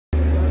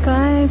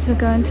guys, we're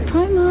going to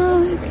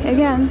PRIMARK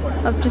again.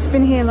 I've just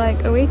been here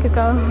like a week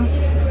ago.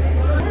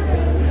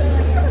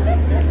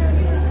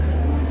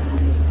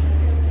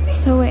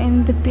 So we're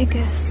in the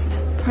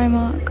biggest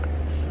PRIMARK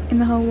in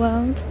the whole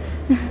world.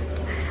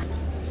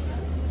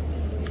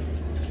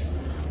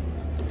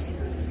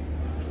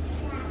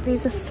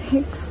 These are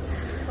 £6.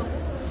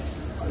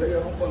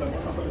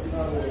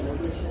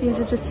 These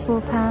are just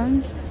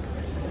 £4.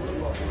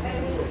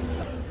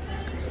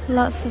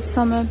 Lots of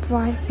summer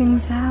bright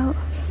things out.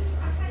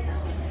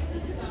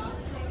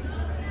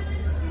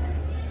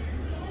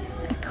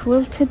 A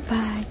quilted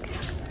bag,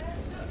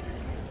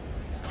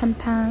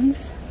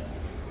 £10.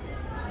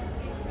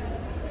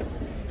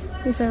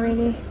 These are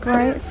really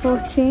bright,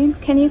 14.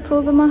 Can you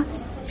pull them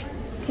off?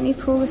 Can you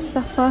pull this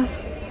stuff off?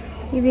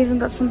 You've even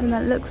got something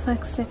that looks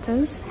like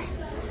slippers.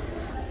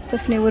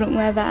 Definitely wouldn't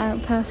wear that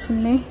out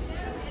personally.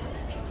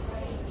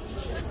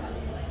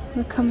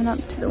 We're coming up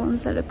to the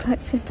ones that look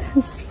like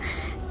slippers.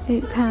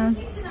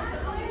 £8.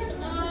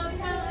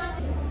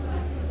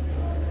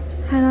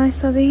 And I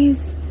saw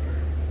these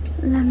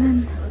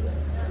lemon.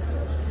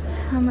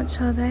 How much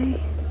are they?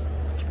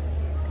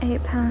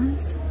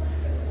 £8.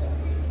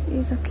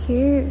 These are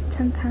cute,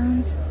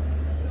 £10.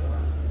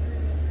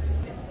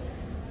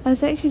 I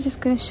was actually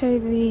just going to show you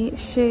the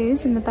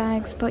shoes and the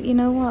bags, but you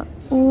know what?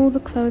 All the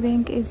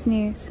clothing is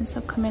new since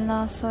I've come in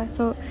last, so I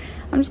thought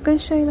I'm just going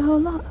to show you the whole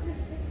lot.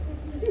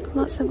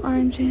 Lots of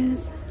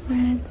oranges,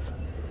 reds.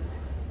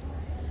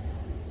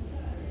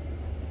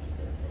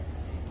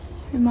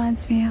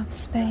 Reminds me of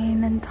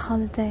Spain and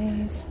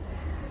holidays,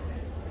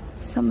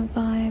 summer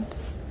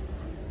vibes.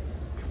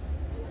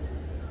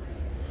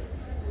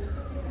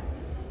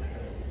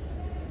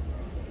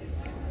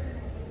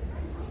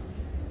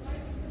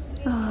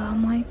 Oh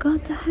my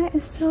god, the hat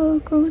is so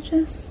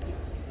gorgeous.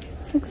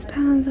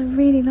 £6, I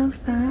really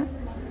love that.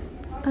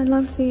 I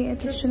love the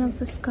addition of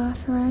the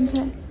scarf around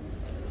it.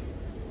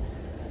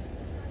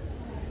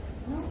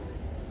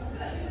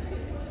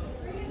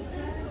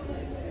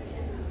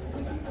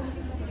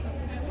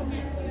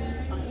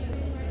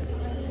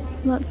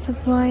 Lots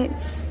of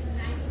whites.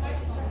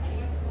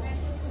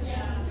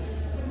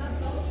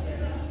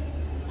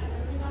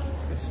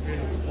 It's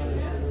really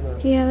Spanish, isn't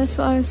it? Yeah, that's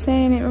what I was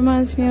saying. It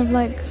reminds me of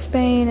like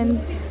Spain and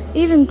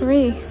even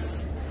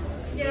Greece.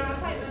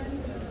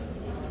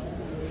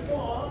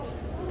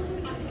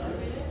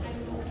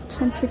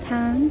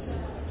 £20.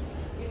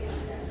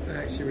 I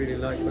actually really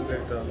like what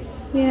they've done.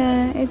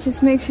 Yeah, it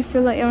just makes you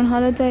feel like you're on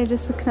holiday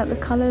just looking at the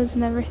colours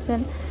and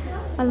everything.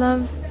 I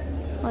love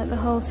like the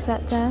whole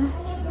set there.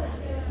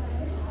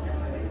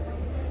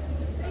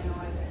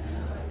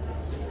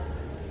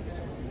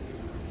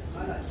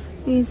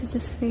 These are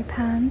just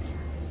 £3.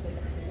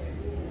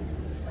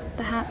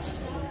 The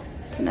hats,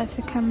 don't know if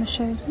the camera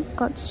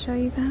got to show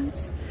you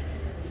that.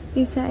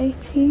 These are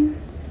 18.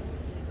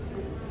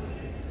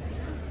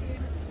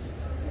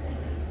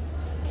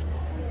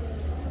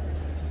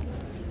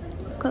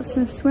 Got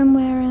some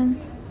swimwear in.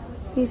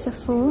 These are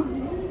 4.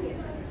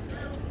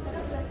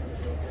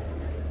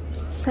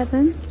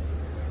 7.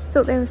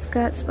 Thought they were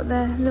skirts, but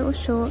they're little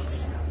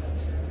shorts.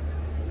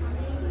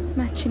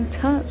 Matching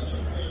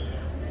tops.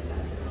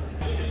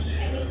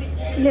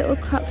 Little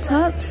crop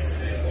tops.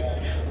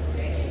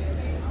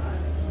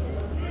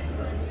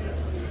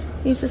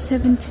 These are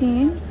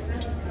 17.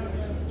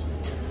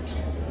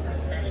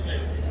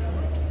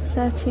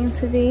 13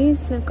 for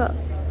these. They've got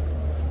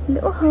a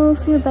little hole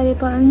for your belly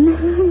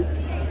button.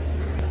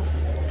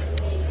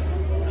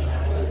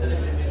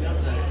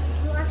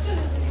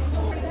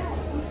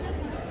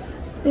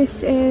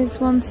 This is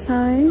one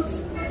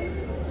size.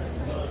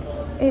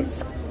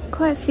 It's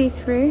quite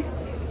see-through,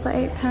 but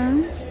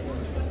 £8.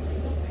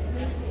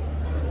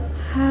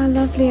 How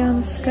lovely are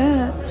the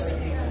skirts?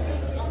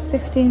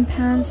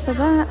 £15 for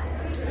that.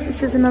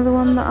 This is another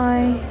one that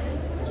I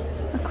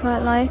quite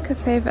like, a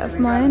favourite of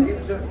mine.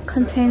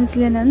 Contains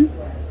linen.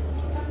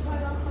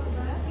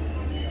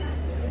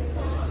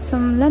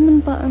 Some lemon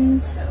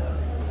buttons.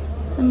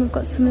 And we've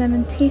got some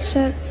lemon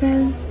t-shirts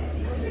in.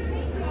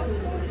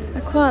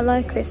 I quite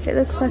like this. It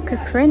looks like a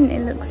print.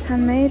 It looks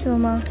handmade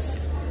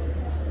almost.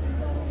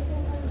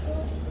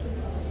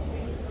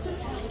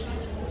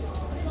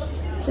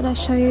 Did I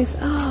show you this?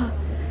 Oh,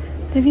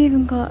 they've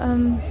even got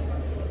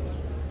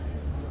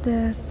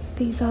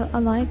these I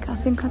like. I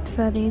think I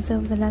prefer these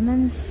over the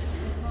lemons.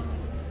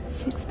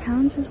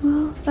 £6 as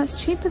well.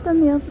 That's cheaper than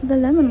the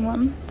lemon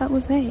one. That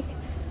was 8.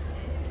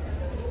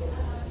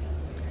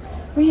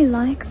 Really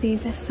like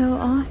these. They're so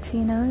arty,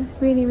 you know.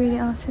 Really, really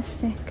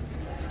artistic.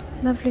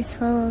 Lovely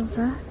throw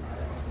over.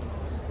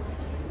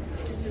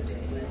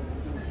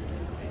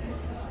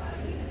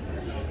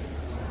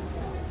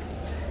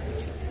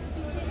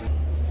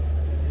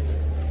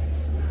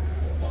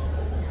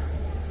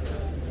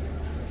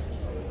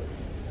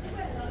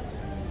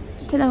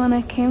 I don't know when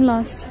I came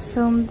last to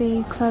film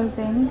the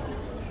clothing,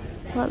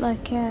 but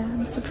like, yeah,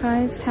 I'm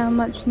surprised how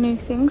much new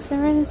things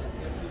there is.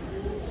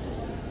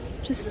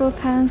 Just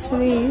 £4 for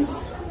these.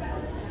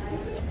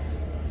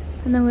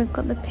 And then we've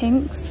got the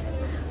pinks.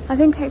 I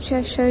think actually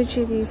I showed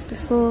you these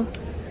before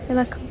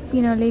They're like,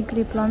 you know,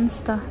 Legally Blonde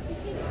stuff.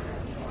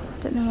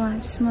 I don't know why,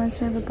 it just reminds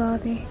me of a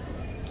Barbie.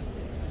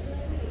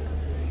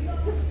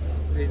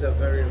 These are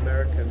very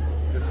American.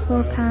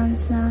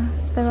 £4 now.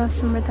 There are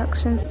some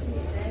reductions.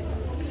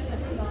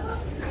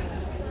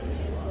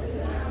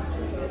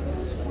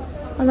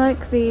 I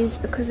like these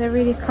because they're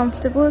really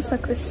comfortable. It's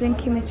like the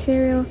slinky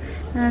material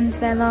and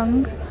they're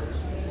long.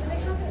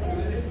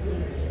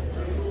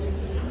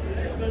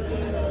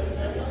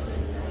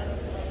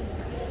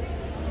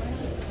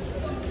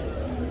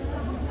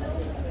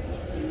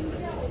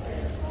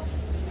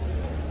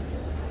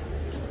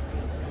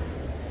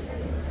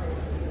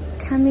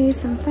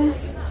 Camis and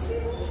vests.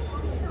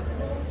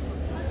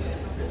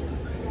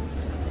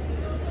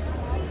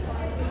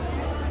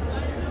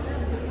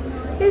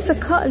 These are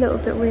cut a little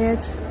bit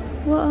weird.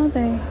 What are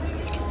they?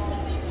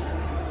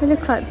 They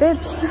look like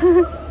bibs.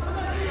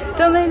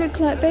 Don't they look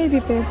like baby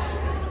bibs?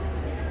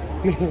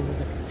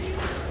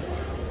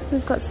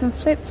 We've got some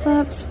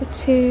flip-flops for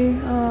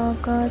 £2. Oh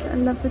god, I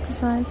love the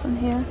designs on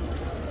here.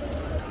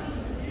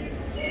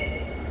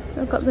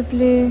 We've got the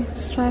blue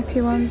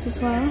stripy ones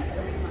as well.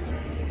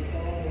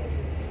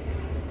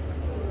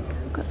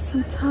 We've got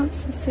some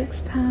tops for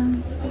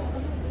 £6.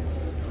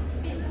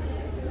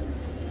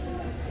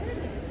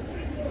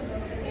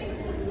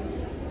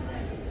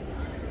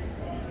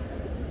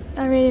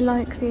 I really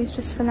like these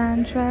just for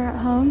loungewear at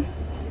home.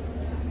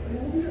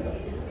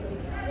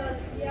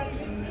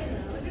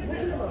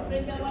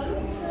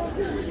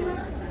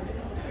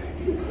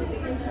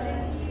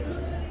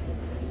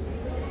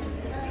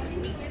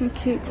 Some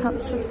cute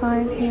tops for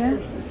 £5 here.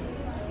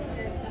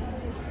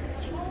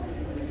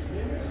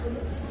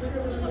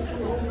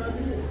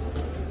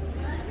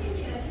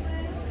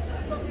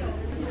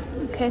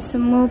 Okay,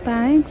 some more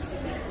bags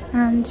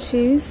and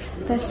shoes.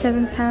 They're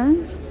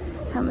 £7.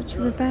 How much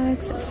are the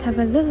bags? Let's have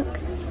a look.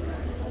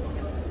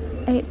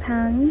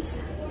 £8.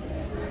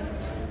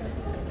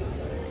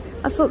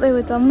 I thought they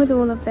were done with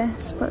all of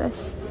this, but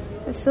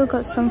they've still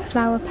got some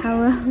flower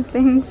power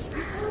things.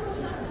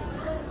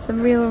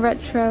 Some real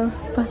retro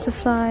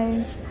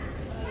butterflies.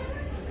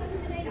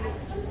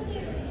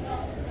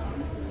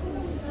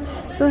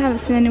 Still haven't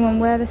seen anyone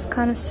wear this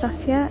kind of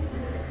stuff yet.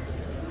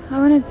 I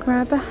want to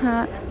grab a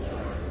hat,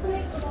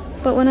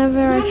 but whenever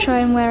I try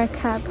and wear a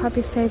cap,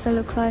 hubby says I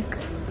look like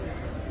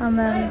I'm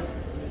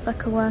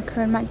like a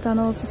worker in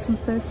McDonald's or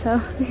something, so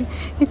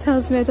he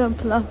tells me I don't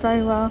pull off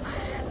very well.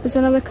 There's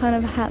another kind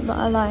of hat that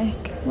I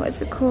like. What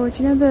is it called?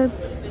 You know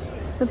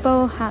the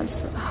bowl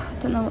hats? Oh, I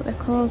don't know what they're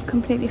called,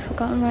 completely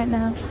forgotten right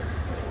now.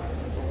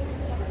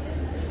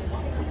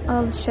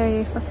 I'll show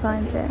you if I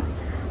find it.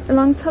 The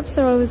long tops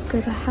are always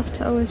good. I have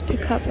to always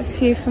pick up a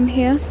few from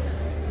here.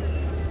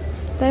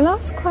 They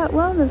last quite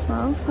well as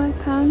well,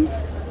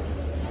 £5.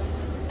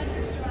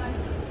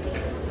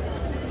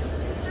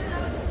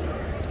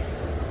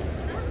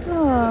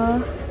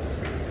 Oh,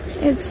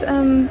 it's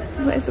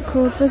what is it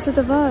called? Wizard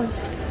of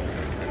Oz.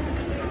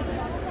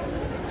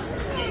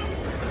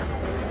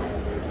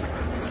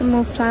 Some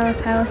more flower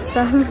power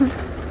stuff.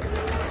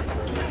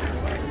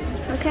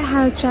 Look at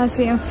how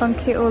jazzy and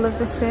funky all of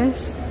this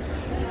is.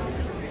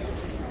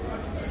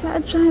 Is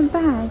that a giant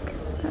bag?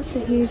 That's a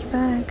huge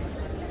bag.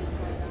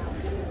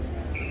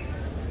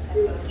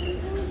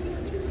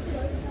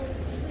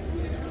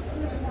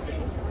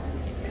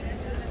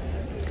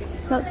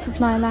 Lots of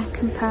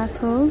lilac and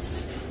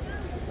purples.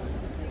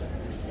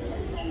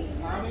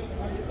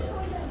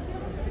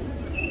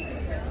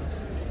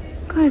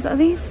 Guys, are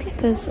these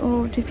slippers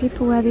or do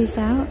people wear these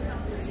out?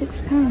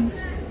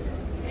 £6.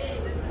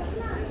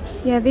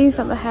 Yeah, these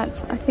are the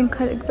hats I think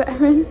I look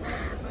better in.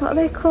 What are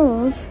they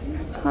called?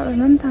 Can't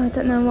remember. I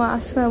don't know what. I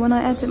swear when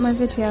I edit my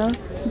video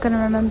I'm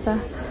gonna remember.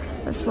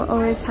 That's what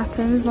always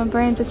happens. My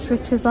brain just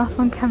switches off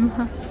on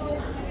camera.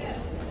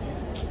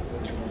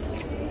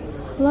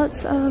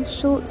 Lots of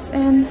shorts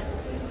in.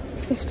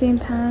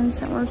 £15.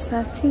 That one's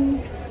 £13.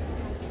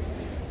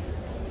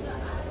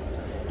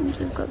 And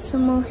we've got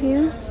some more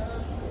here.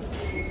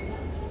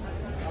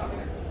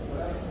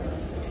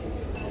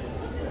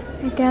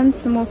 Again,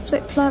 some more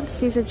flip-flops.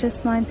 These are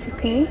just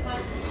 90p.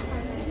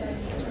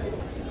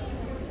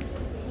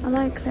 I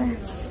like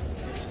this.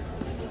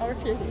 I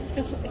refuse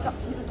because it's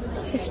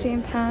absolutely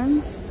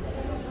 £15.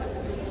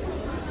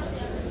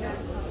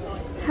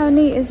 How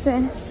neat is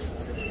this?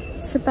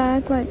 It's a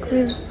bag like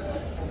with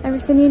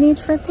everything you need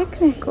for a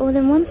picnic all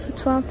in one for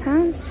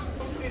 £12.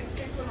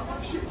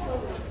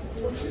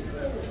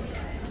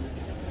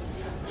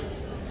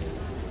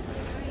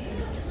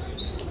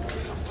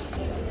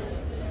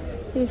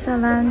 These are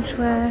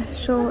loungewear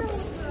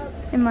shorts,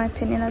 in my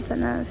opinion. I don't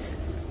know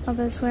if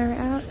others wear it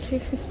out.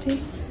 £2.50.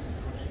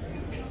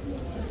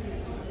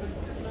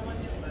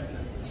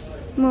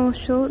 More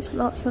shorts,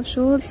 lots of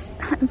shorts,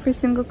 every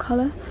single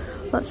colour.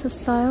 Lots of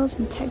styles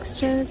and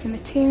textures and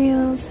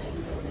materials.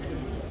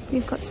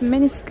 We've got some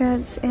mini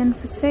skirts in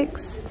for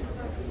 £6.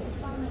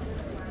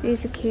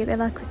 These are cute, they're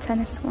like the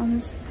tennis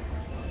ones.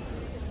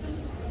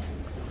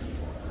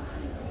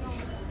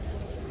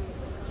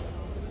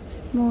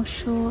 More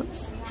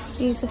shorts.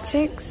 These are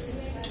 £6.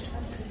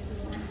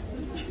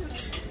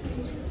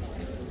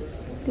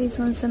 These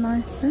ones are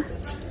nicer.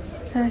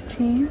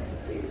 13.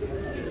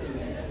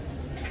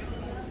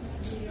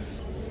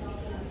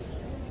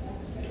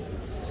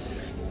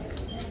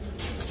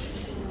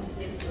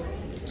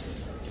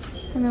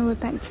 And then we're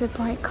back to the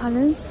bright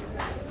colours.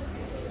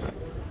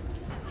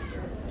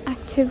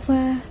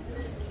 Activewear.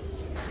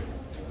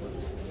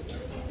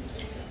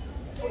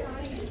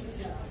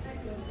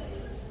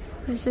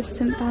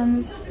 Resistant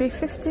bands,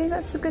 $3.50,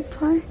 that's a good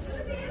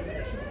price.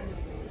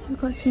 We've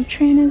got some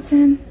trainers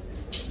in.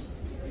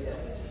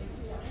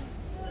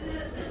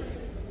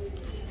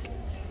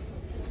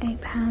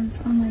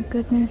 £8, oh my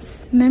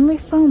goodness. Memory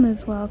foam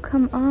as well,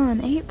 come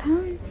on,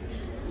 £8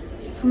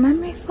 for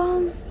memory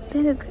foam.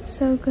 They look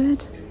so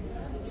good.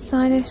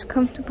 Stylish,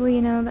 comfortable,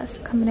 you know, that's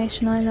a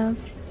combination I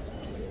love.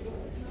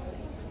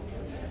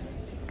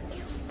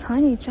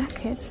 Tiny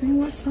jackets, I mean,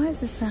 what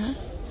size is that?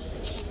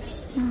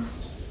 Oh, I'm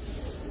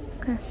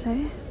gonna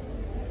say.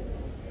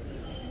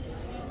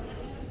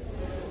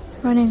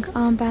 Running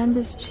armband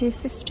is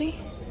 $2.50.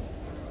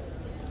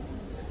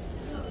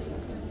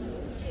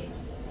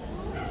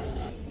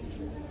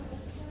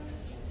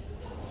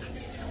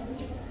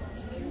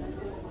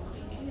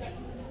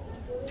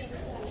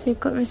 So you've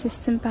got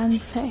resistant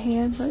bands set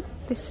here, but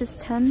this is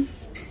 10.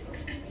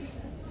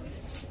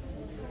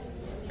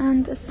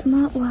 And a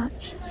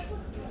smartwatch,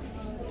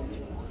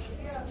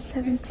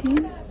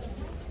 17.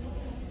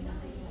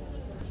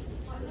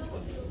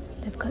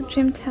 They've got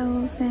gym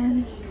towels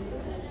in.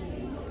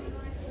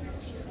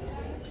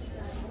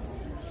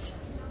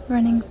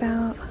 Running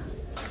belt.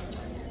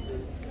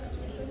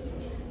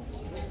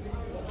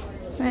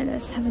 Right,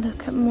 let's have a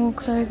look at more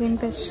clothing.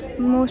 There's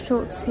more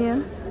shorts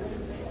here.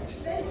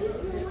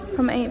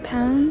 From £8.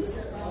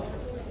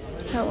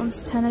 That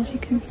one's 10, as you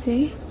can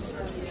see.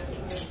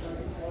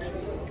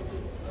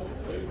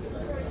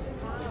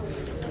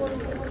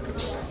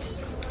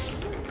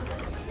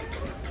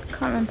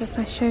 Can't remember if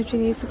I showed you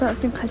these. I don't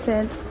think I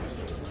did.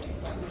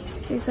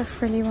 These are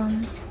frilly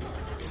ones.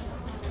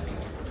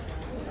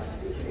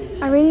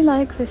 I really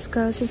like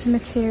viscose as a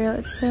material.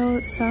 It's so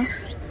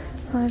soft.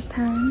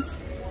 £5.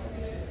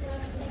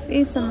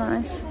 These are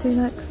nice. I do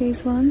like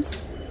these ones.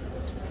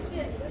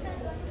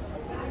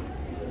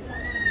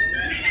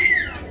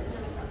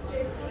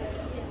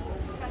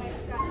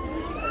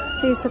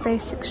 These are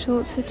basic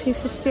shorts for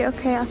 $2.50.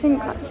 Okay, I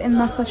think that's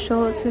enough for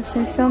shorts. We've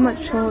seen so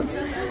much shorts.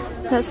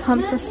 Let's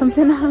hunt for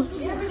something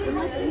else.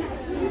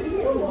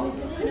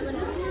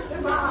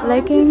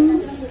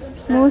 Leggings,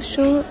 more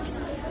shorts.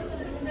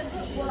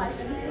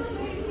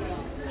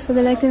 So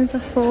the leggings are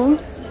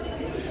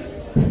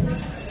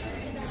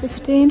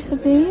 $4.15 for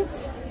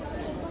these.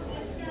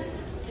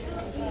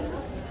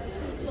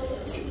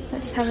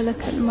 Let's have a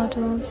look at the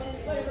models.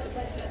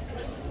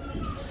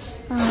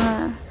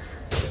 I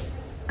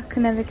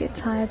can never get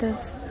tired of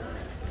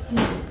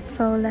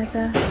faux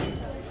leather.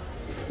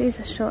 These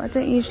are short. I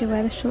don't usually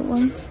wear the short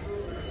ones.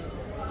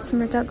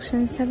 Some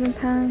reductions,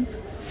 £7.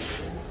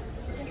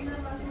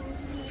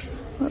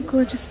 What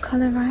gorgeous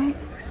colour, right?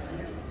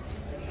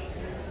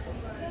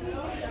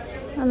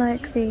 I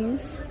like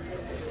these.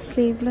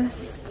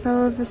 Sleeveless.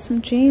 Throw over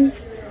some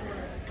jeans.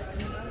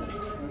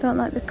 Don't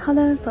like the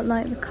colour, but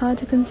like the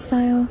cardigan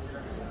style.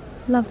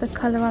 Love the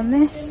colour on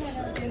this.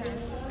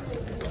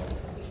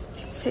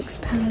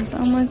 £6.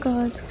 Oh my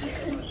god.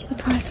 The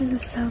prices are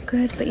so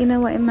good, but you know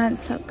what, it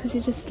mounts up because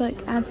you just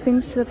like add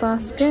things to the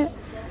basket.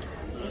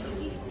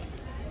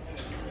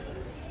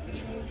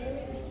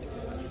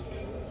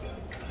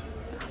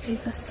 Oh,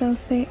 these are so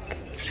thick.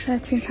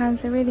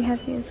 £13. They're really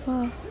heavy as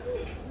well.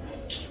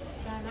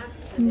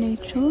 Some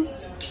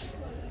neutrals.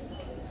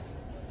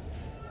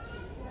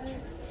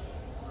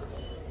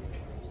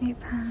 £8.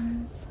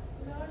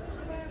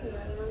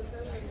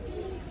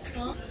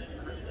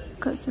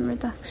 Got some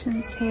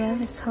reductions here,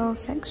 this whole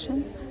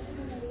section.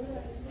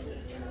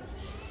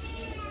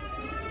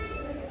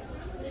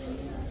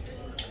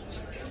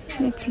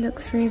 Need to look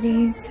through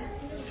these.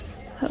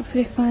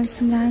 Hopefully find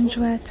some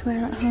loungewear to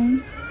wear at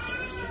home.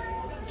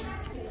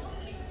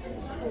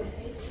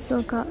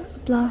 Still got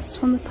Blast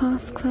from the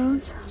Past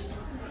clothes.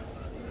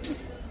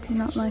 Do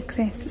not like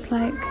this. It's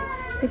like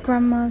your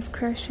grandma's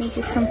crocheted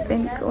you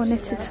something or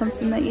knitted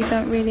something that you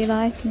don't really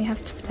like and you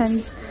have to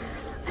pretend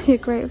you're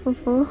grateful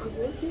for.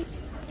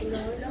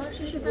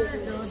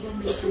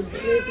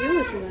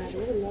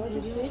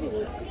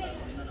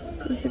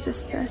 These are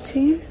just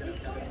 13.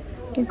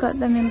 You've got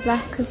them in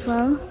black as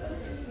well.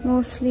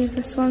 More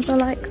sleeveless ones. I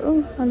like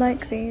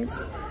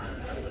these.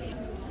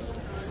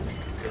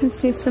 You can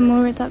see some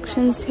more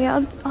reductions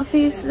here. Are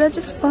these? They're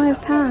just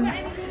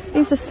 £5.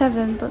 These are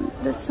 7, but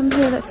there's some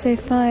here that say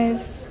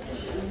 5.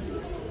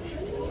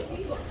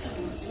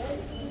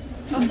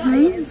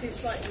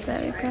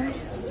 There we go.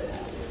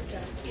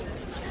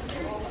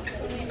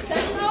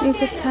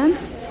 These are 10.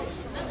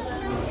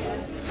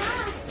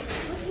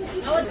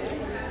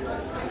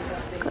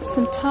 Got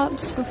some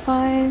tops for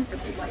 5.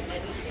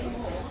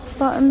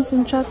 Bottoms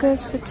and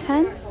joggers for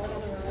 10.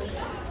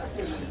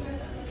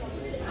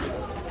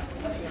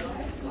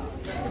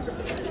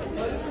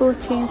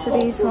 $14 for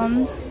these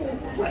ones.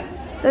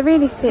 They're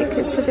really thick,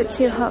 it's a bit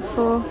too hot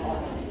for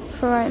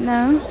right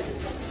now.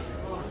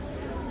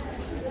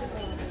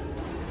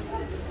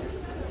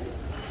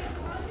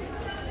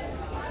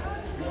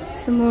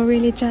 Some more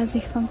really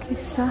jazzy, funky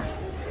stuff.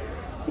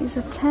 These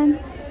are 10.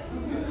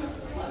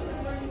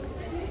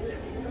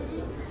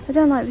 I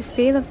don't like the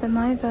feel of them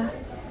either.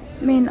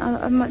 I mean,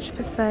 I much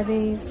prefer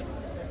these.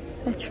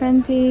 They're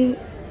trendy,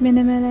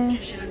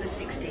 minimalist,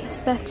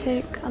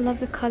 aesthetic. I love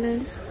the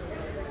colours.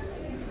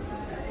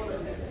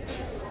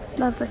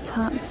 Love the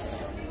tops.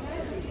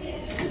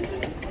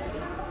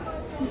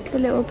 The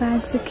little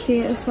bags are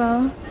cute as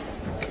well.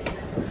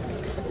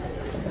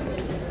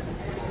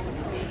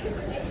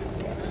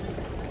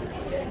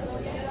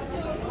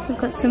 We've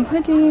got some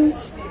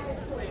hoodies.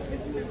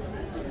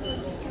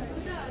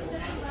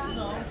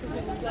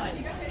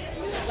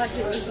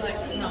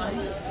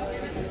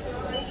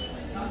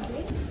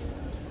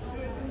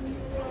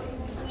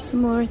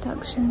 Some more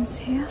reductions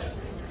here.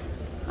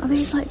 Are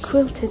these like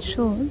quilted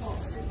shorts?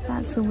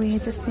 That's the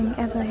weirdest thing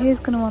ever. Who's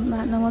gonna want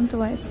that? No wonder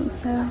why it's on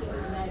sale.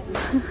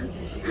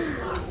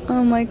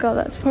 Oh my god,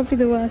 that's probably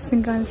the worst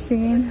thing I've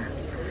seen.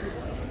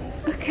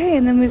 Okay,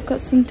 and then we've got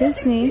some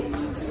Disney.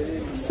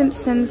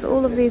 Simpsons,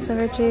 all of these are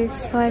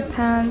reduced,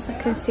 £5. I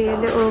can see a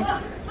little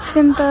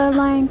Simba,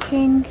 Lion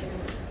King,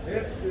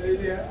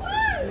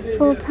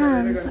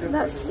 £4.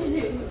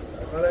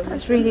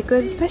 That's really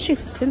good, especially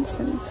for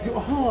Simpsons.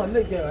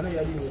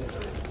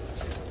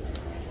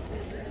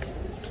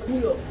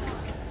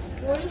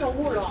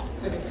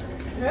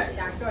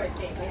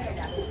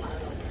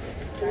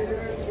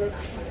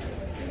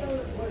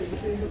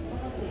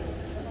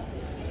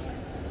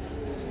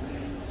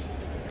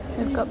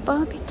 We've got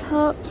Barbie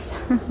tops.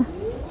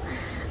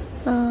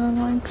 Oh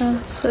my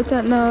gosh, I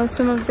don't know,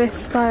 some of this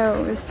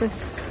style is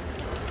just,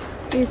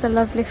 these are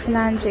lovely for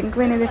lounging.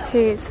 Winnie the Pooh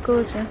is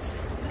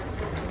gorgeous.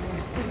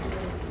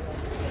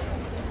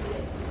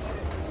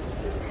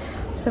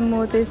 Some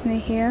more Disney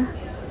here.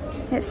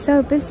 It's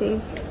so busy,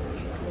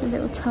 the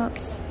little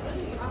tops.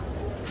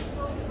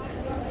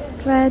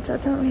 Red, I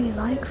don't really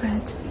like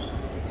red.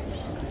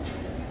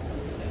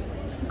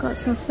 I've got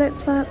some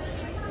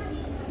flip-flops,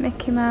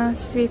 Mickey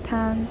Mouse,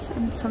 £3,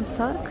 and some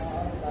socks.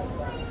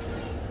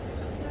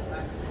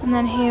 And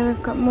then here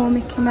we've got more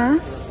Mickey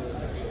Mouse.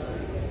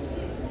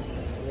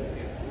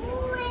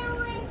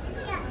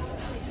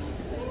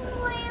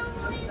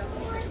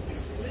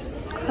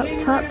 Crop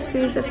tops,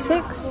 these are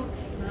 £6.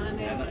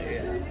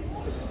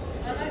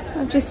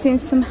 I've just seen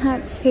some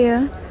hats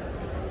here.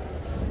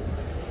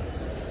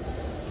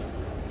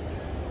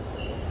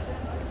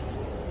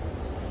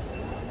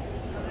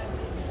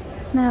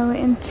 Now we're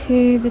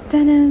into the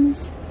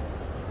denims.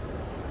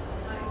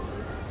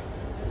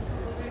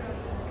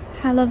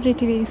 How lovely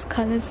do these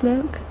colours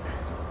look?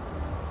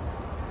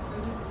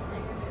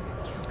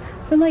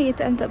 I feel like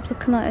you'd end up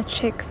looking like a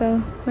chick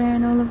though,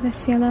 wearing all of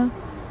this yellow.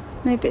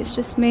 Maybe it's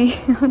just me,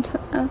 I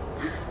don't know.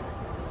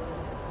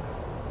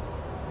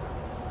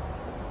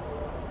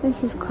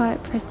 This is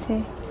quite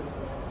pretty,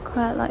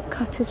 quite like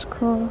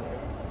cottagecore.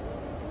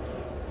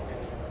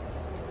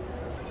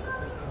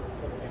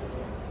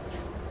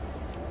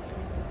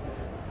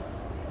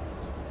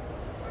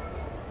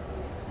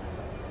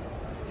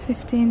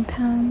 £15.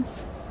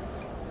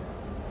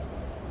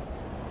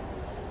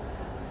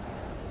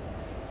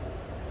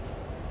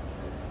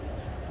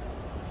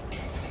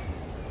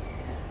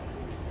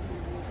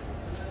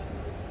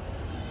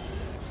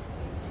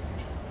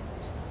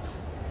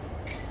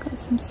 Got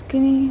some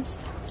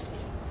skinnies.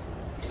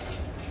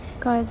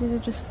 Guys, these are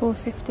just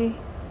 £4.50.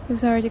 It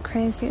was already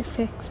crazy at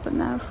 £6, but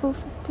now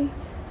 £4.50.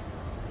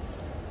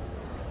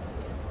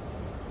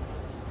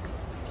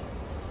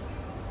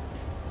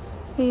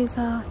 These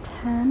are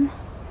 10.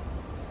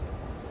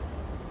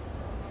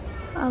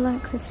 I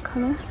like this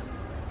colour.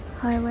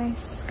 High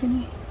waist,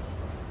 skinny.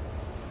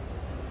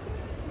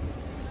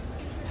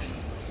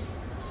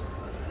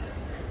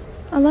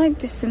 I like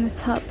this in the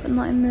top, but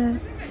not in the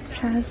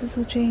trousers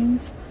or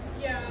jeans.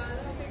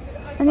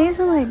 And these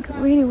are like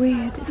really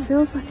weird. It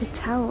feels like a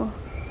towel.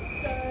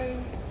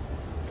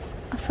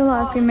 I feel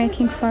like I've been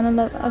making fun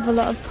of a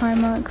lot of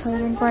Primark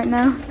clothing right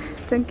now.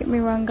 Don't get me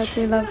wrong, I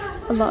do love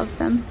a lot of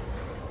them.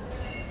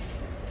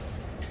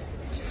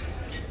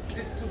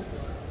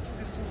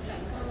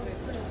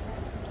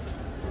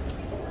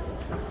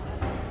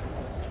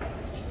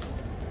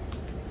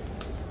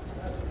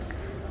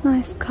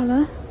 Nice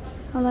colour.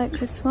 I like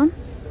this one.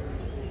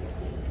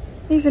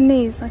 Even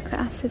these, like the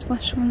acid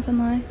wash ones, are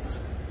nice.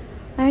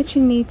 I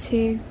actually need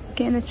to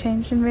get in the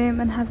changing room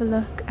and have a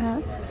look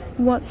at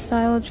what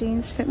style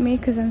jeans fit me,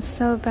 because I'm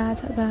so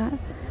bad at that.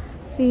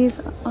 These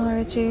are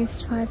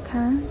reduced,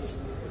 £5,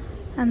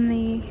 and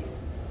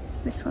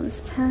this one's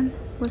 10,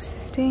 was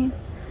 15.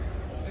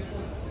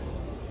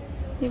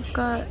 You've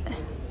got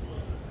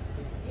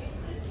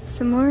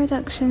some more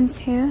reductions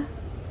here.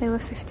 They were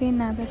 15,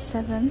 now they're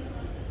 7.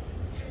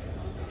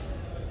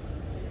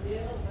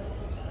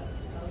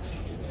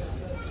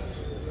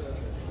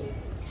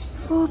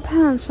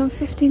 £4 from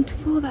 15 to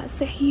 4,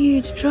 that's a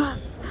huge drop.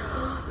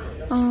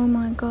 Oh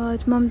my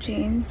god, mum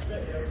jeans.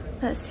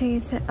 Let's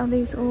see, are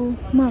these all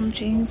mum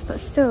jeans? But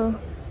still,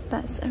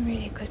 that's a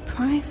really good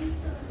price.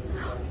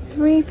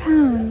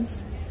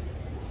 £3.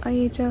 Are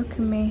you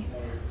joking me?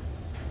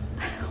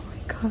 Oh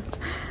my god.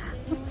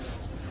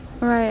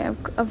 Right,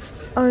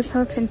 I was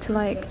hoping to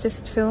like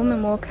just film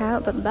and walk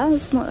out, but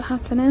that's not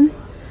happening.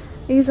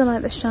 These are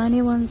like the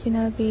shiny ones, you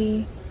know,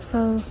 the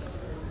faux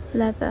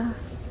leather.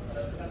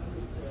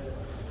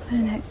 I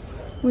don't know, it's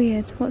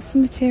weird. What's the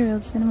material?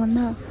 Does anyone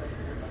know?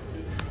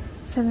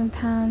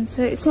 £7.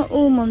 So it's not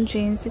all mum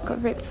jeans. You've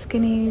got ripped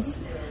skinnies.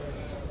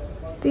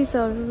 These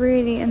are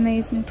really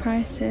amazing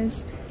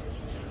prices.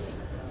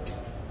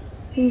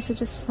 These are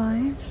just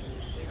 £5.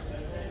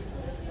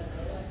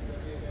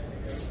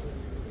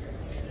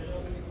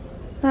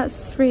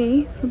 That's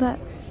 £3 for that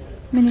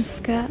mini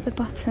skirt at the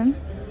bottom.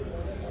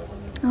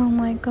 Oh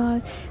my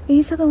god,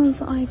 these are the ones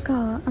that I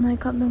got, and I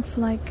got them for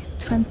like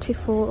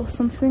 24 or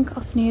something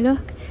off New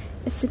Look.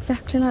 It's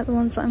exactly like the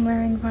ones that I'm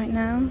wearing right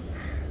now,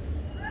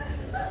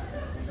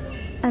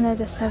 and they're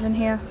just £7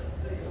 here.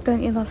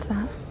 Don't you love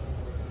that?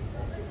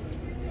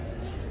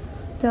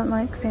 Don't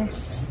like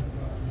this.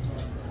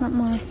 Not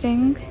my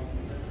thing.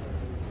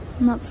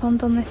 I'm not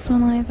fond on this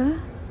one either.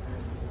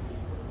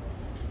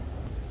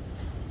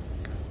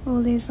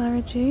 All these are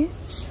a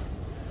juice.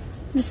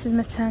 This is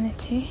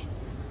maternity.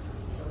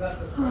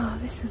 Oh,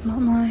 this is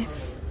not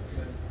nice.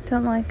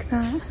 Don't like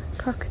that.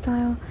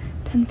 Crocodile,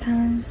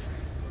 £10.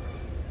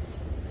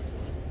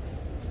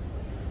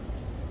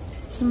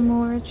 Some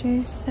more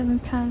juice,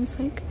 £7.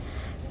 Like,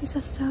 these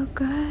are so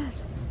good.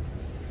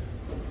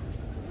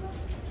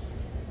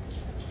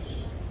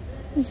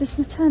 Is this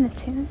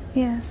maternity?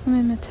 Yeah, I'm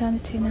in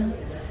maternity now.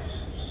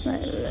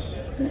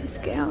 Let's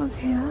get out of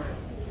here.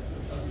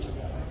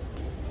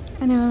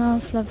 Anyone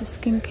else love the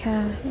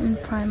skincare in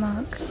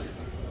Primark?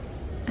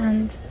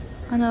 And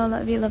I know a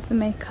lot of you love the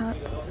makeup.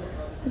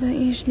 I don't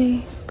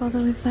usually bother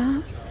with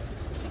that.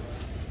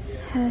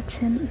 Hair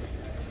tint.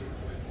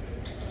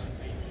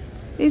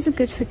 These are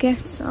good for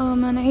gifts. Oh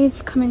man,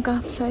 Eid's coming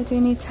up, so I do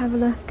need to have a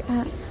look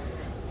at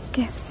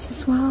gifts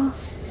as well.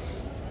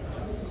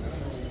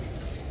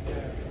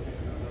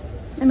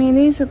 I mean,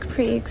 these look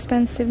pretty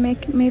expensive.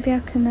 Maybe I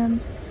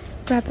can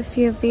grab a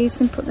few of these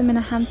and put them in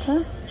a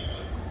hamper.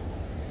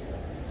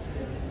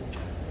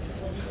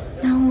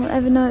 No one will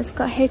ever know it's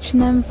got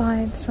H&M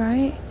vibes,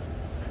 right?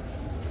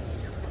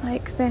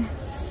 Like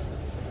this.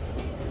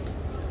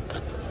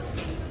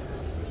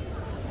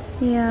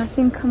 Yeah, I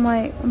think I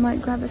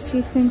might grab a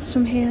few things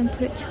from here and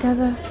put it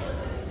together.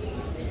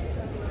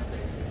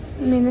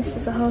 I mean, this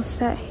is a whole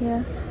set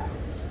here.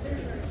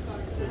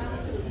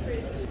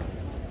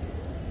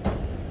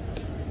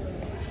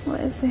 What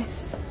is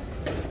this?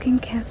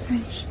 Skincare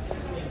fridge.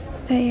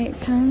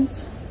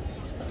 £38.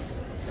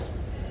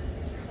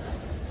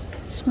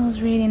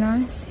 Smells really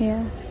nice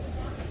here.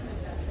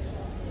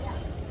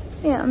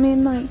 Yeah, I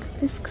mean, like,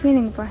 this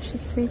cleaning brush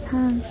is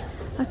 £3.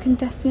 I can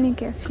definitely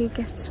get a few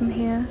gifts from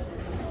here.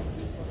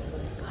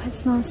 Oh, it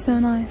smells so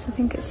nice. I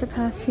think it's a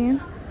perfume.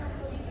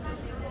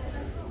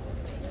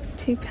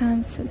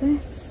 £2 for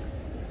this.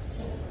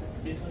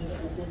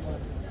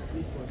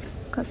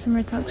 Got some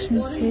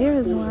reductions here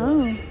as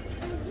well.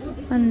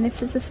 And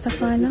this is the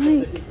stuff I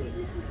like.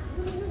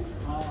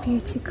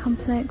 Beauty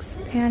complex.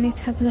 Okay, I need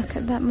to have a look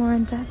at that more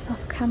in depth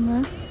off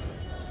camera.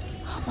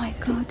 Oh my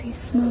god, these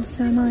smell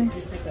so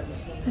nice.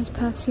 There's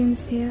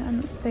perfumes here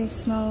and they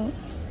smell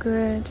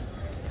good.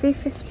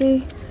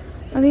 £3.50.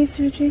 Are these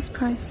reduced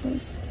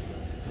prices?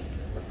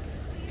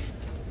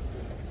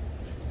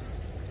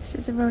 This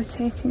is a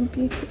rotating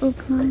beauty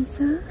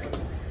organizer.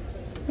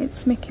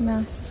 It's Mickey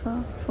Mouse as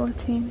well.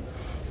 £14.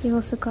 You've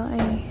also got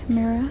a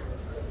mirror.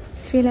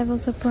 3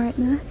 levels of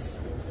brightness.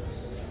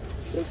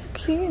 These are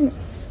cute.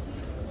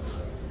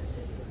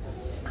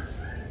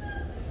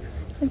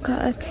 They've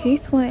got a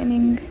tooth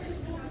whitening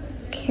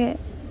kit,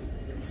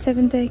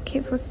 7-day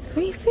kit for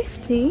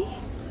 £3.50.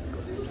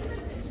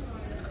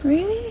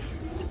 Really?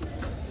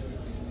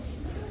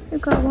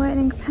 We've got a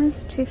whitening pen for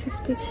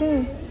 £2.50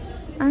 too,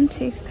 and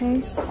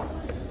toothpaste.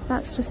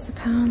 That's just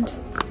 £1.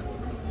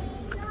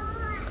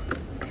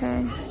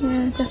 Okay,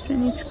 yeah, definitely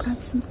need to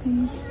grab some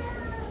things.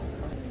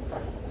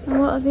 And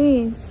what are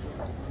these?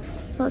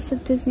 Lots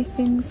of Disney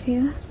things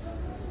here.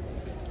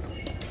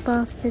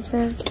 Bath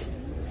fizzers.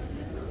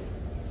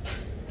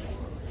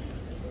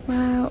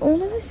 Wow,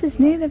 all of this is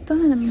new. They've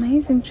done an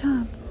amazing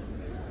job.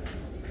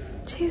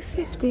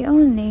 £2.50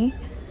 only.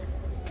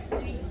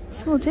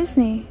 It's all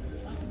Disney.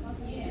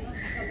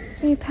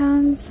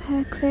 £3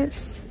 hair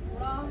clips.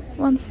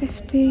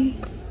 £1.50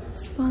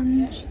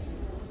 sponge.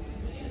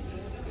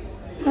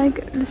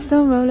 Like, the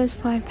stone roller's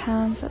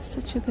 £5. That's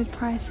such a good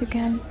price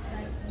again.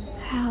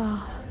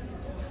 Wow,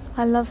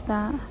 I love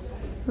that.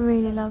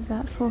 Really love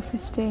that.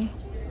 £4.50.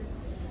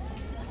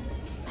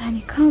 Man,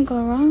 you can't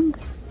go wrong.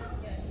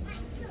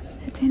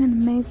 They're doing an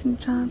amazing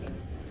job.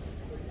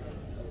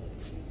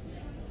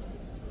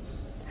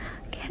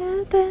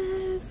 Care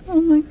Bears! Oh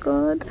my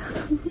god.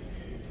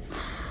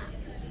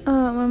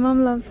 Oh, my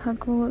mum loves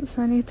Hogwarts,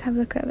 so I need to have a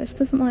look at it. She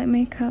doesn't like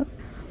makeup.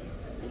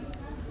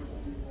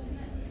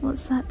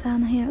 What's that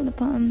down here at the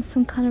bottom?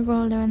 Some kind of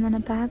roller and then a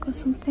bag or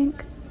something.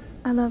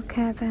 I love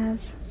Care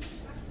Bears.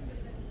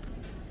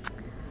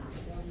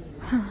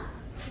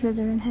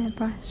 Slytherin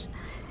hairbrush.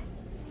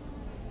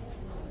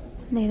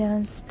 Lilo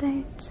and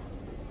Stitch.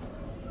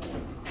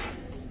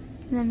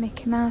 And then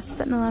Mickey Mouse. I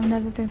don't know, I've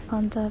never been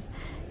fond of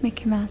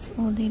Mickey Mouse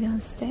or Lilo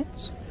and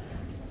Stitch.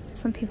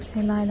 Some people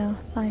say Lilo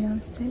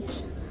and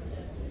Stitch.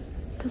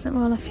 Doesn't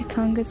roll off your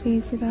tongue as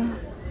easy though.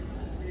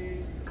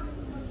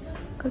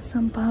 Got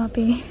some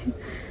Barbie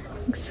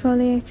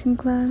exfoliating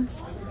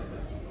gloves.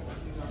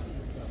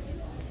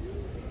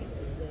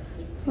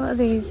 What are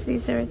these?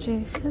 These are a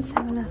juice. Let's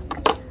have a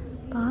look.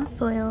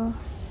 Bath oil,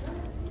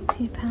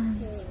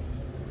 £2.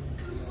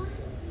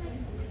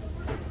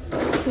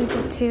 These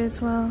are 2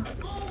 as well.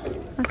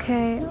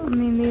 Okay, I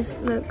mean these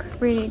look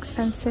really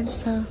expensive,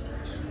 so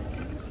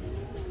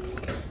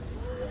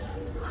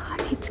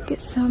I need to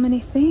get so many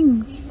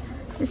things.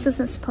 This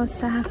wasn't supposed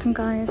to happen,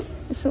 guys.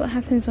 This is what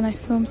happens when I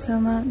film so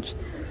much.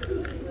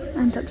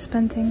 I end up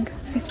spending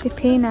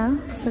 50p now,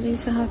 so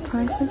these are half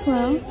price as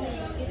well.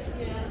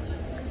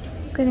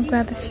 I'm gonna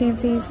grab a few of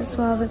these as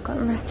well. They've got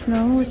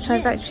retinol, which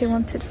I've actually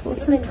wanted for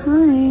some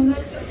time.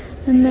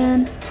 And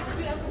then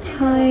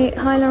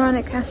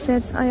hyaluronic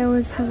acid. I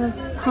always have a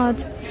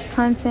hard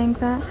time saying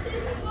that.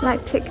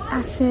 Lactic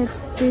acid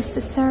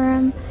booster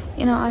serum.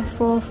 You know, I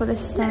fall for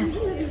this stuff.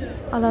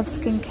 I love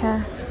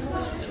skincare.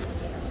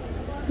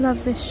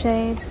 Love this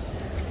shade.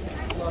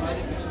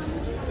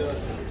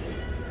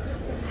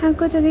 How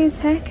good are these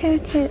hair care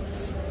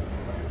kits?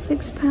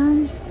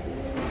 £6.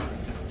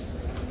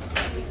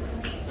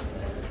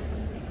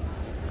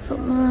 Foot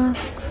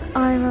masks,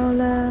 eye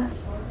roller.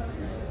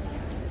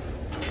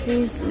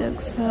 These look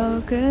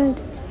so good.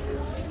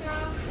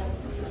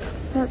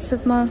 Lots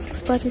of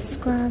masks, body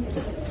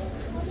scrubs.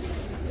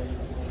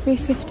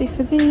 £3.50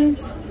 for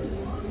these.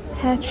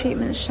 Hair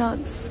treatment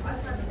shots.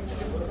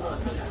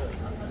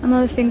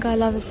 Another thing I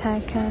love is hair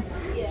care,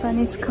 so I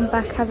need to come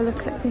back, have a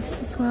look at this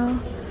as well.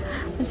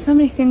 There's so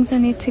many things I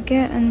need to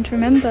get and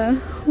remember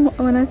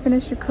when I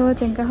finish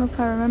recording. I hope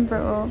I remember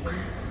it all.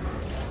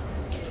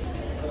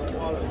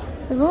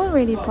 They're all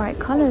really bright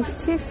colours.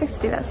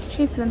 £2.50, that's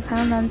cheaper than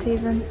Poundland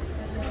even.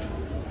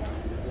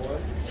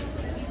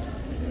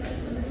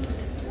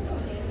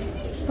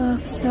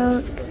 Bath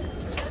soak.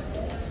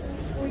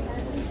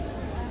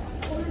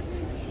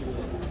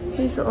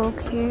 These are all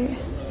cute.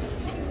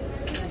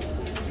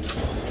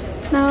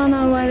 Now I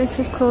know why this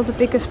is called the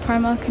biggest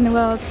Primark in the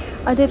world.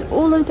 I did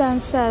all of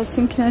downstairs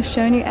thinking I've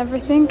shown you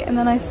everything, and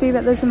then I see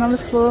that there's another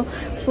floor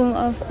full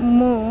of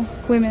more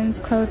women's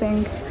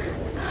clothing.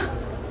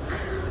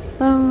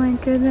 Oh my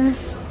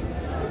goodness.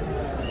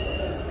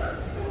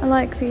 I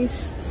like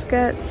these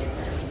skirts.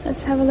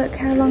 Let's have a look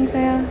how long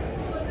they are.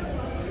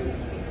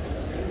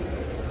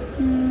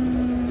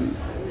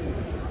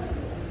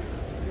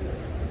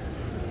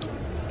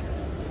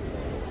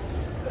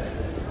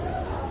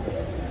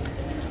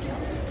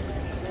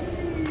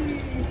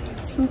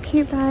 Some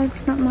cute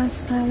bags, not my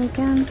style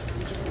again.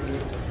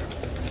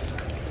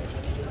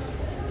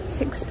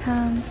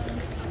 £6.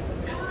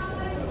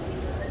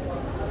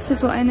 This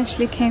is what I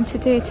initially came to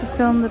do, to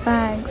film the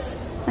bags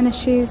and the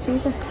shoes.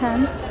 These are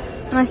 10,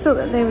 and I thought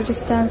that they were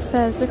just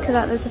downstairs. Look at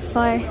that, there's a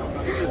fly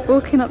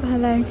walking up her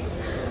leg.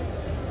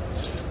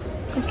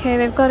 Okay,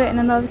 they've got it in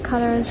another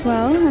colour as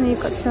well, and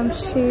you've got some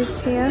shoes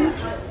here.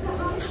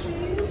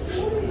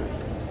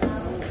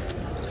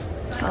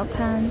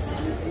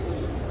 £12.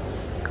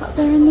 Got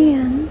there in the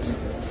end.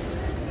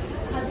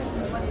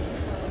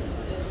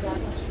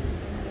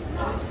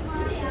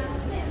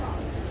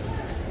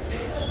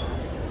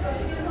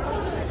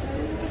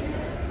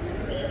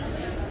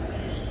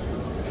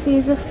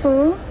 These are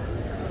 4.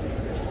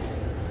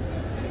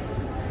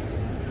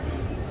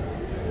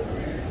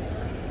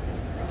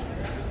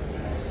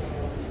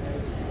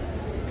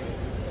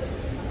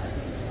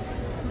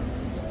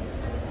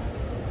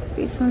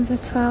 These ones are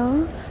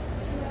 12.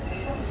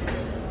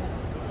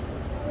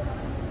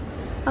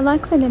 I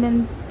like the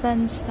linen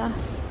blend stuff.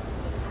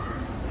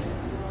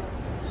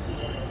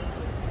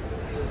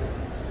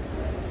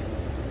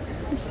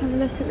 Let's have a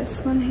look at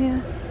this one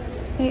here.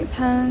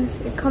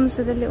 £8. It comes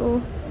with a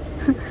little,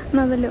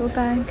 another little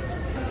bag.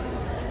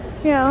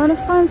 Yeah, I want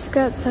to find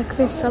skirts like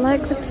this. I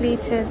like the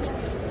pleated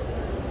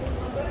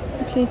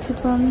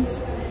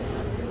ones.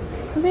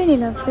 I really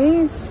love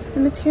these.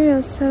 The material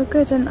is so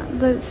good, and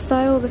the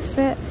style, the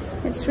fit,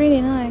 it's really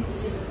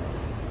nice.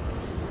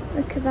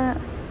 Look at that.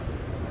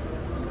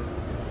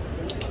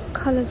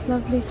 Colour's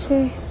lovely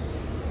too.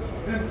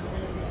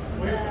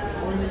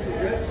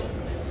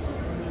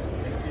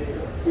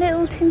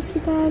 Little tinsy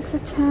bags are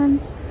 10.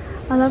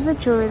 I love the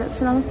jewellery,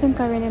 that's another thing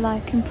I really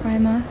like in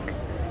Primark.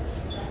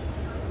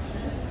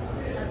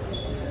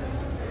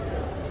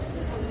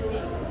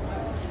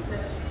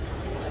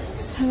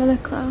 Let's have a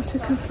look what else we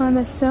can find.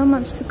 There's so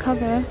much to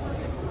cover.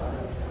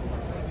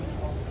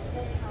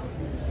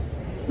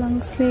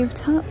 Long sleeve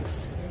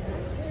tops.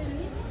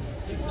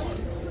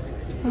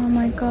 Oh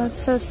my god,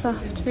 so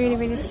soft, really,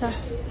 really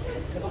soft.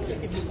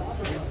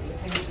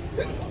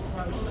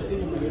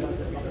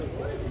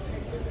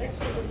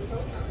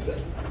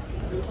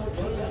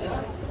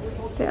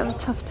 bit of a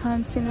tough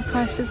time seeing the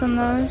prices on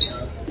those.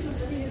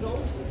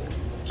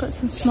 Got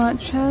some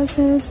smart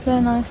trousers, they're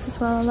nice as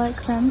well, I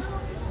like them.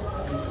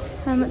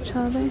 How much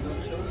are they?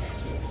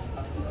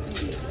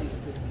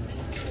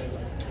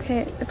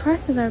 Okay, the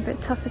prices are a bit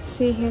tougher to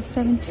see here,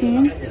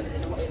 17.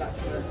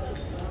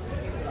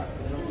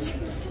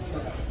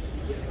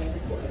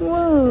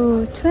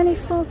 Whoa,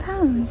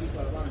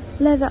 £24.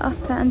 Leather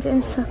upper and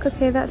insock,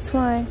 okay, that's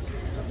why.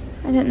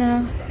 I don't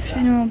know if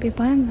anyone will be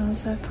buying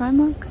those though.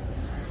 PRIMARK,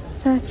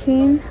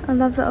 13. I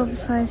love the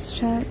oversized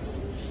shirts.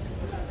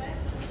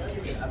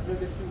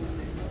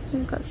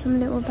 We've got some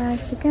little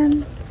bags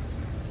again.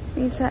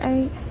 These are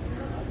 8.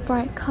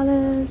 Bright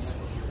colours.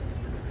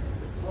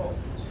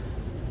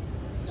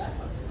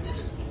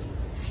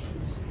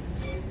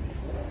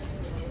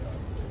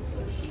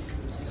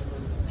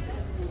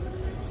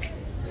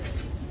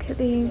 Look at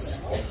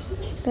these.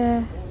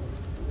 They're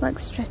like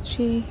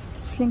stretchy,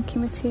 slinky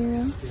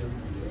material.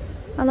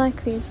 I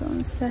like these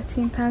ones,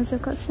 £13.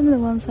 I've got similar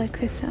ones like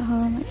this at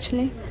home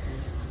actually.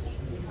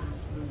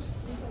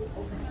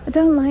 I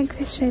don't like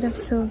this shade of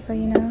silver,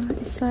 you know,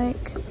 it's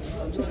like,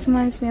 just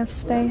reminds me of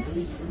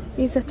space.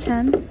 These are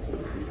 10.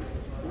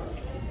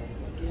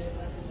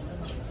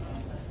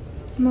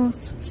 More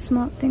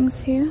smart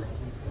things here.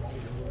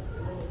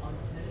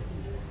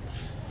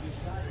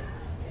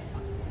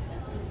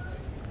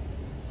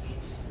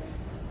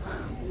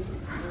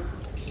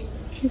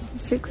 This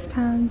is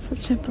 £6,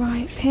 such a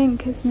bright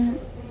pink, isn't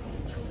it?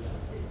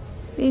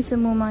 These are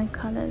more my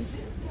colours.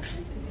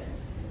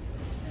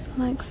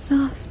 Like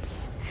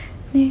softs,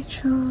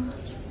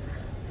 neutrals.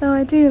 Though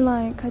I do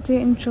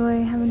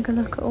enjoy having a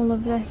look at all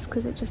of this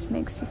because it just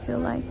makes you feel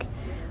like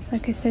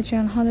I said, you're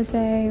on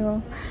holiday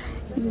or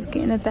you're just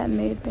getting a better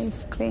mood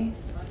basically.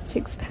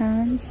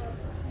 £6.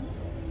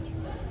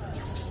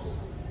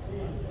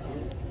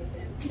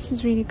 This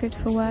is really good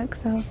for work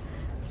though.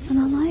 And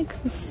I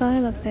like the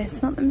style of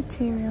this, not the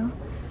material,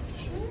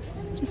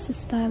 just the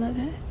style of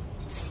it.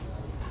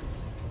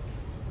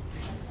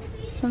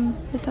 Some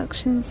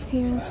reductions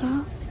here as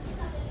well.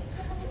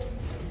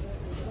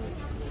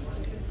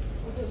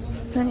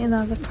 Don't you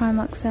love the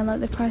PRIMARK sale? Like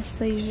the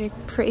prices are usually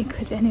pretty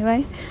good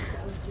anyway.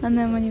 And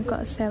then when you've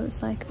got a sale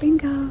it's like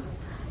bingo,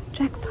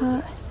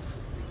 jackpot.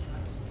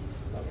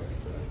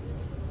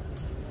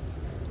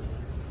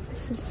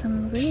 This is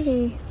some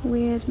really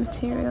weird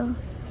material.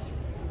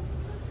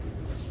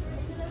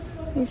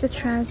 These are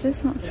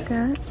trousers, not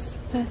skirts,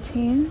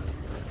 13.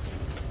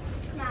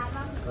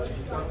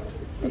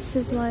 This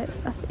is like,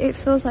 it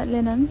feels like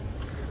linen,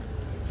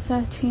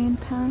 £13.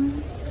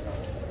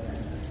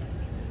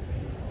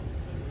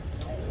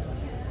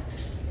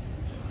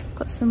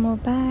 Got some more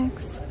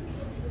bags,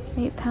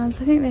 £8. I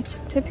think they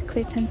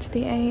typically tend to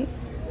be 8.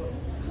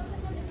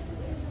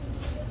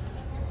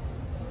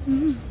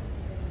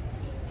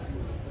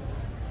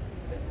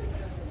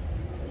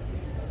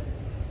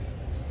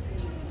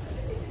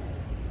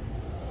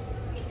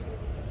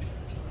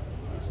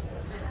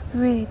 I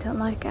really don't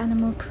like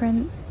animal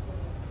print.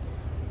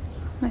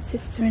 My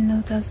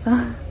sister-in-law does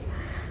that.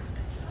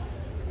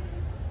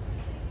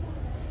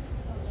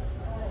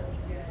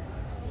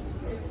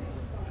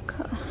 I've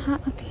got a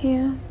hat up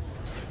here.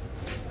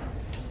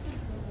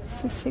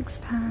 This is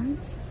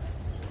 £6.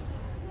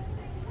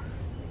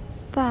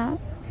 That,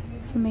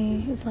 for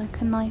me, is like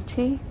a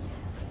nightie.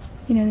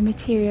 You know, the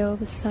material,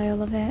 the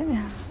style of it.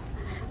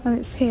 Oh,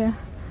 it's here.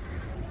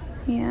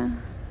 Yeah.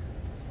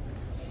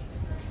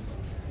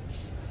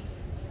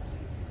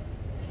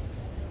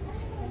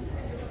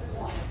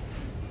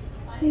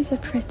 These are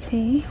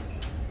pretty.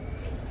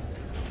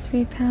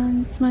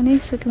 £3. My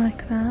niece would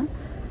like that.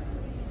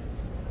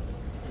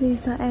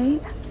 These are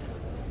 8.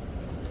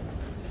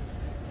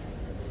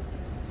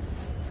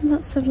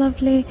 Lots of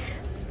lovely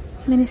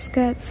mini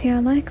skirts here. I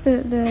like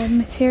the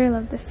material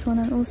of this one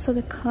and also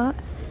the cut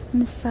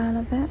and the style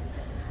of it.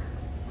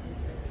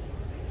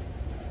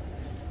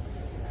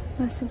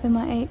 Most of them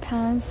are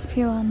 £8, a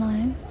few are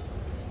 9.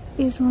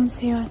 These ones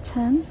here are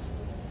 10.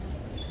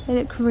 They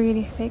look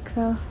really thick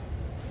though.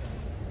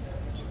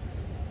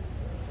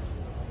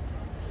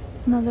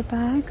 Another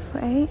bag for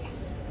 8.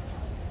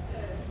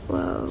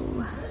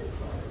 Whoa.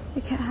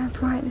 Look at how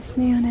bright this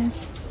neon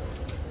is.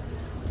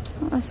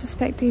 I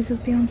suspect these will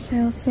be on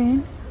sale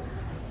soon.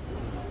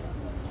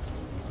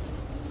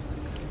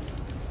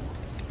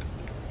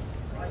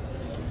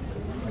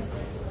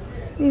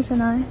 These are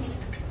nice.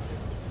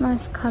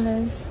 Nice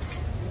colours.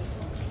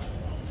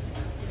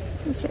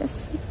 Is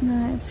this?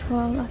 No, it's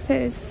well, I thought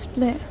it was a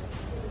split.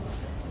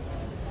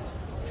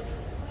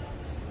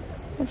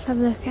 Let's have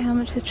a look at how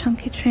much the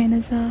chunky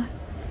trainers are.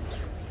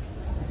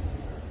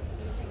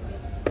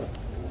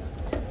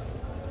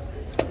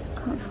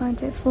 Can't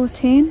find it.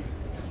 14.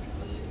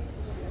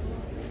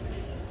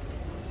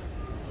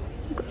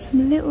 I've got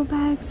some little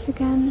bags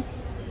again.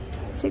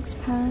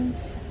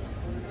 £6.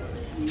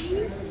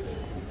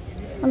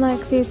 I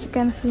like these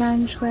again for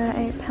loungewear,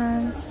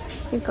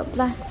 £8. We've got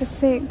black for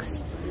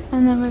 6,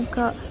 and then we've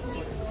got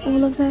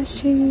all of their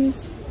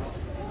shoes.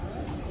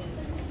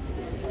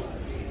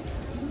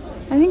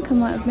 I think I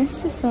might have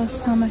missed this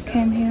last time I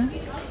came here.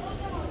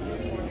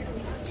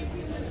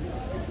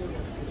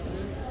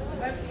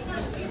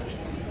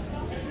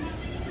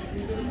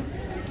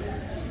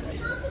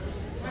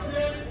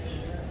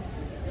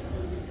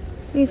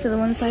 These are the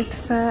ones I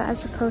prefer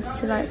as opposed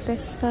to like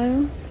this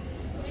style.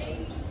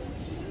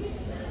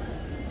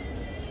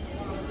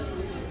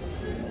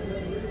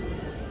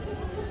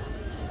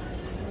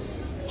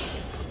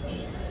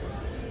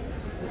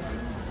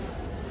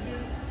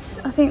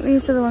 I think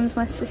these are the ones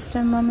my sister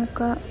and mum have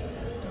got.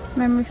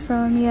 Memory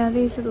foam, yeah,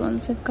 these are the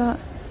ones I've got.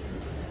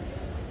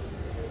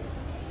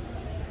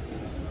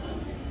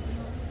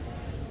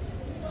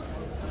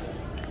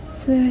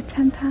 So they were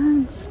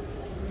 £10.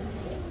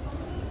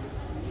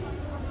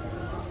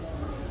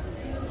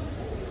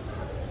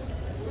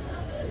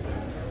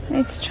 I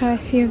need to try a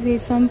few of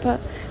these on, but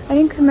I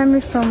think the memory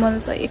foam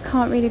ones, like, you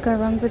can't really go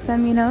wrong with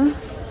them, you know?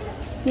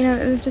 You know,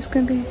 they're just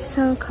going to be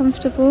so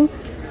comfortable.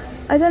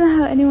 I don't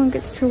know how anyone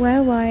gets to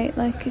wear white,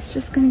 like, it's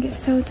just going to get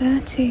so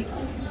dirty.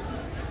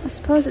 I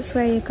suppose it's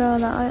where you go,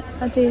 like,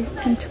 I do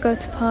tend to go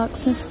to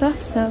parks and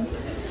stuff, so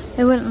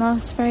they wouldn't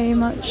last very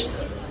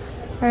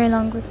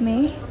long with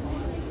me.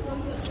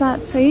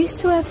 Flats, I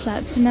used to wear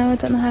flats and now I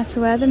don't know how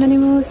to wear them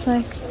anymore. It's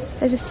like,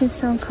 they just seem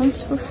so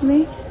uncomfortable for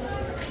me.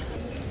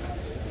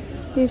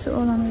 These are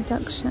all on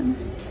reduction.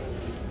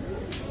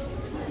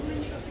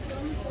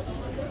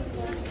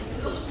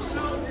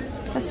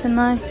 That's a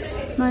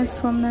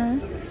nice one there.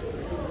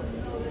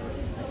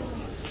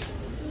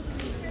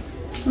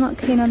 I'm not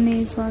keen on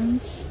these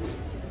ones.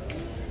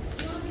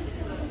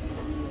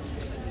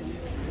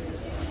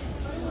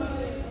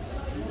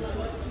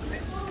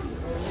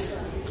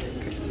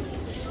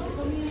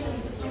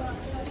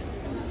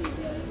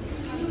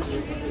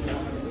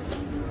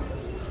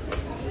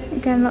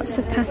 Again, lots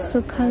of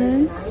pastel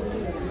colours.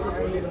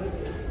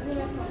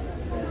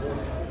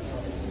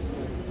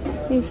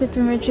 These have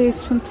been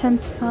reduced from 10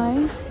 to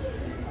 5.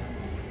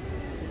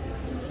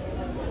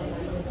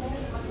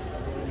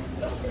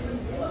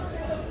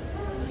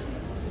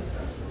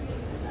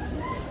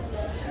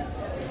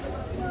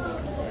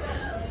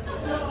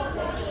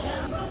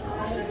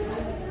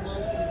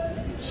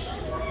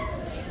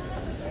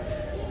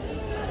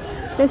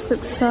 This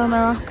looks so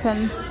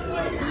Moroccan.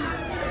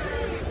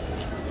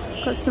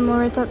 Got some more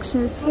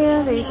reductions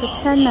here. These were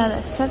 10, now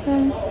they're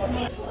 7.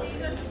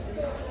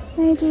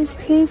 Ladies'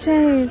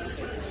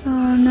 PJs.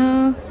 Oh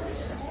no.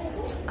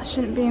 I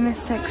shouldn't be in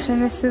this section.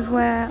 This is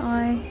where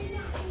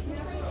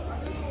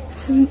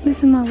this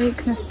is my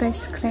weakness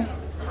basically.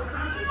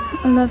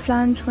 I love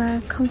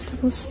loungewear,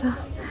 comfortable stuff.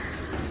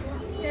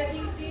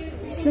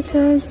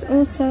 Slippers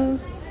also.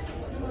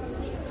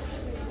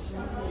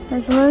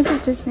 There's loads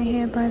of Disney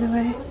here, by the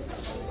way.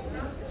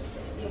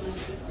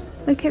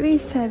 Look at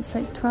these sets,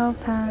 like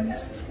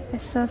 £12. They're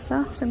so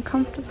soft and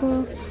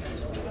comfortable.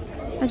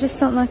 I just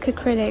don't like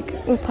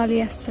acrylic or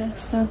polyester,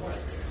 so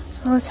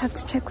I always have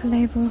to check the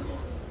label.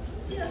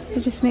 They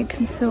just make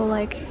me feel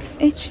like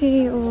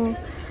itchy, or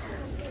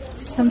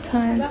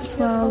sometimes as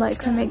well,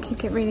 like they make you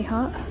get really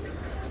hot.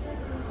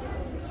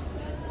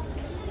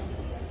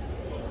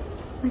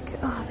 Like,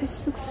 oh,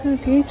 this looks so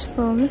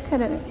beautiful. Look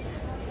at it.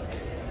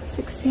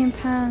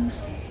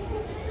 £16.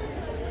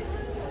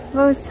 I've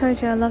always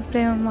told you I love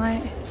blue and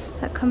white.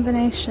 That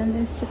combination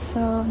is just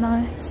so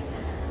nice.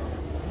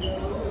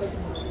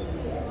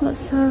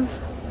 Lots of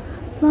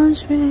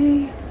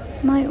lingerie,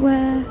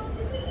 nightwear.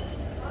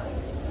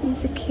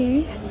 These are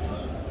cute.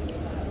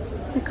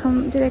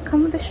 Do they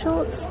come with the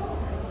shorts?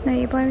 No,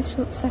 you buy the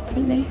shorts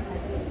separately.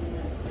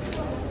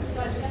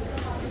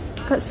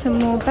 Got some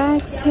more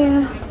bags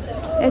here.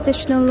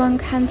 Additional long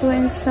handle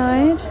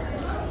inside.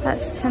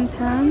 That's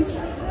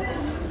 £10.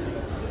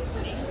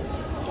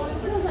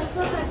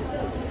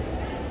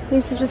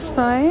 These are just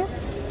 5.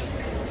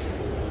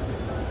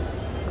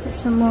 Got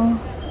some more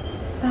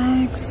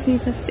bags.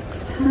 These are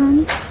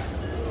 £6.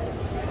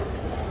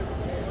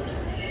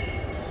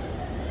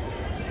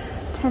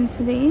 10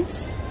 for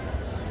these.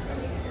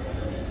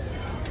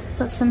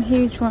 Got some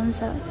huge ones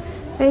that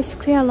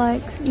basically are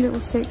like little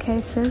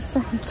suitcases.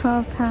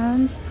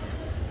 £12.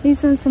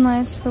 These ones are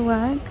nice for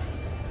work.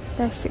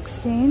 They're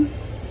 16. And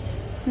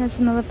there's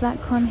another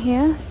black one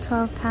here,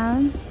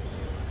 £12.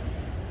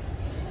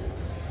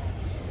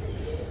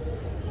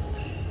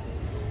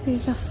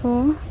 These are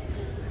 4.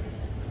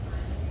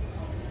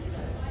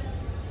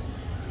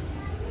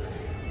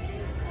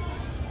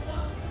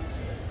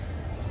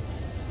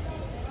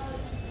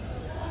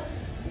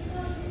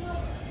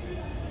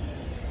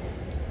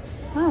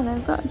 Wow,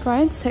 they've got a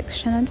bride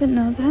section. I didn't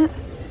know that.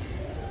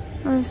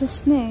 Or is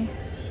this new?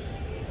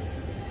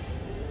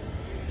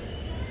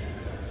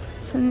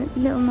 It's a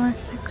little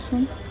nice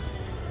section.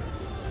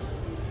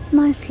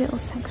 Nice little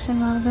section,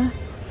 rather.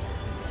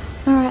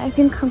 Alright, I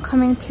think I'm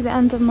coming to the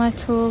end of my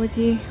tour with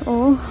you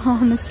all.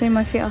 Honestly,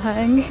 my feet are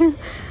hurting.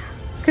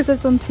 Because I've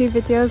done 2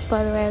 videos,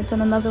 by the way. I've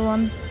done another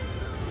one.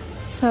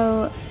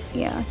 So,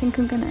 yeah, I think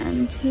I'm going to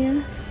end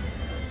here.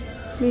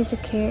 These are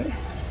cute.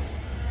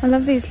 I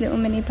love these little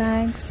mini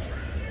bags.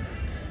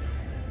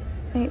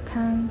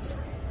 £8.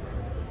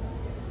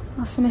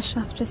 I'll finish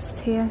off just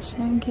here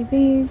showing you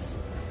these.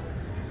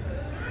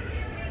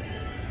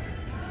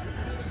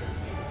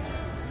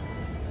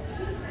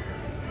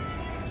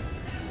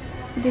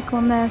 The big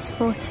one there is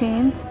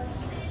 14.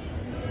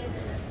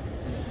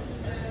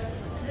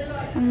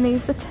 and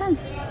these are 10.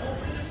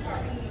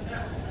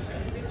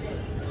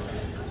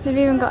 They've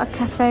even got a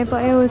cafe,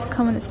 but I always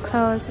come when it's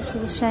closed, which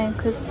is a shame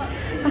because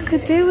I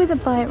could do with a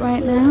bite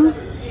right now.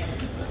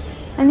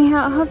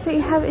 Anyhow, I hope that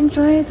you have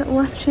enjoyed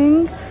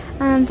watching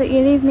and that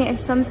you leave me a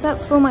thumbs up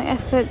for my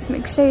efforts.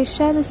 Make sure you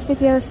share this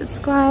video,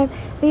 subscribe,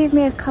 leave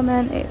me a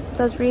comment. It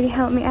does really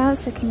help me out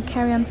so I can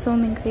carry on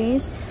filming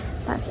these.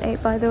 That's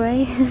 8, by the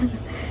way.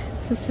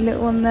 Just a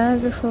little one there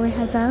before we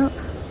head out.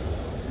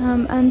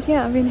 And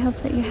yeah, I really hope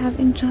that you have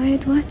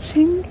enjoyed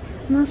watching,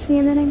 and I'll see you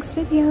in the next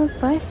video.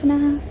 Bye for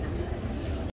now.